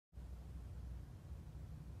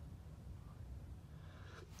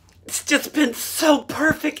just been so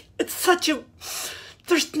perfect. It's such a,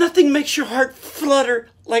 there's nothing makes your heart flutter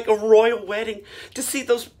like a royal wedding. To see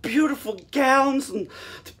those beautiful gowns and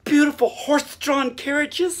the beautiful horse-drawn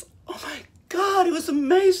carriages. Oh my God, it was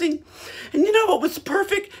amazing. And you know what was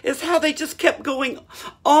perfect is how they just kept going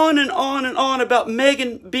on and on and on about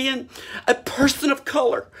Meghan being a person of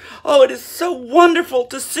color. Oh, it is so wonderful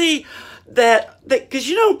to see that, because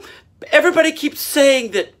you know, everybody keeps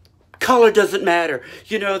saying that color doesn't matter.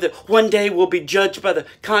 You know, that one day we'll be judged by the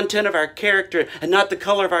content of our character and not the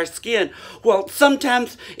color of our skin. Well,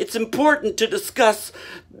 sometimes it's important to discuss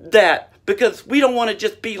that because we don't want to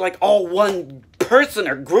just be like all one person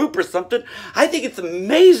or group or something. I think it's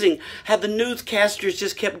amazing how the newscasters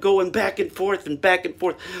just kept going back and forth and back and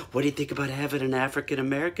forth. What do you think about having an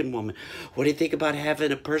African-American woman? What do you think about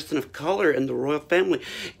having a person of color in the royal family?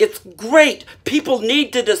 It's great. People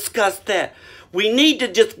need to discuss that. We need to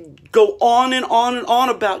just go on and on and on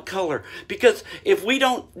about color, because if we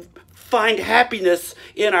don't find happiness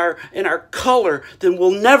in our color, then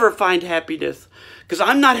we'll never find happiness. Because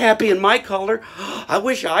I'm not happy in my color. I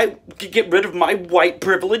wish I could get rid of my white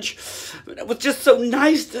privilege. It was just so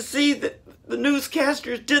nice to see that the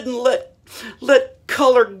newscasters didn't let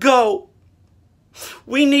color go.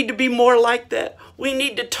 We need to be more like that. We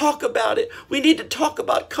need to talk about it. We need to talk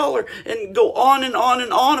about color and go on and on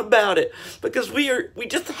and on about it, because we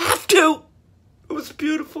just have to. It was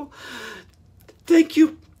beautiful. Thank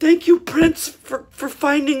you, Prince, for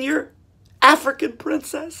finding your African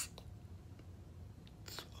princess.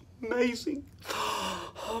 It's amazing.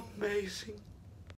 Amazing.